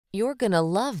You're gonna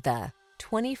love the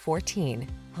 2014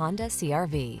 Honda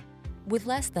CR-V. With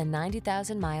less than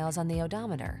 90,000 miles on the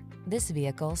odometer, this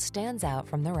vehicle stands out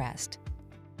from the rest.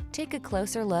 Take a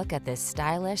closer look at this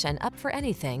stylish and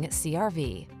up-for-anything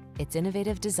CR-V. Its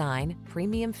innovative design,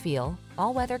 premium feel,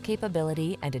 all-weather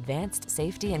capability, and advanced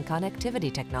safety and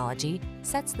connectivity technology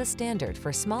sets the standard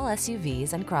for small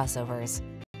SUVs and crossovers.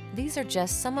 These are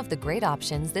just some of the great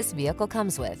options this vehicle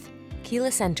comes with: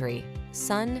 keyless entry,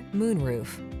 sun,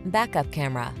 moonroof, backup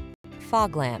camera,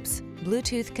 fog lamps,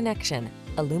 Bluetooth connection,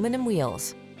 aluminum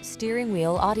wheels, steering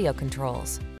wheel audio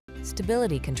controls,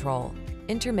 stability control,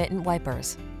 intermittent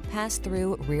wipers,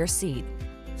 pass-through rear seat.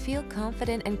 Feel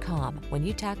confident and calm when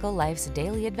you tackle life's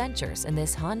daily adventures in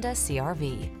this Honda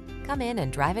CR-V. Come in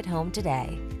and drive it home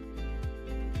today.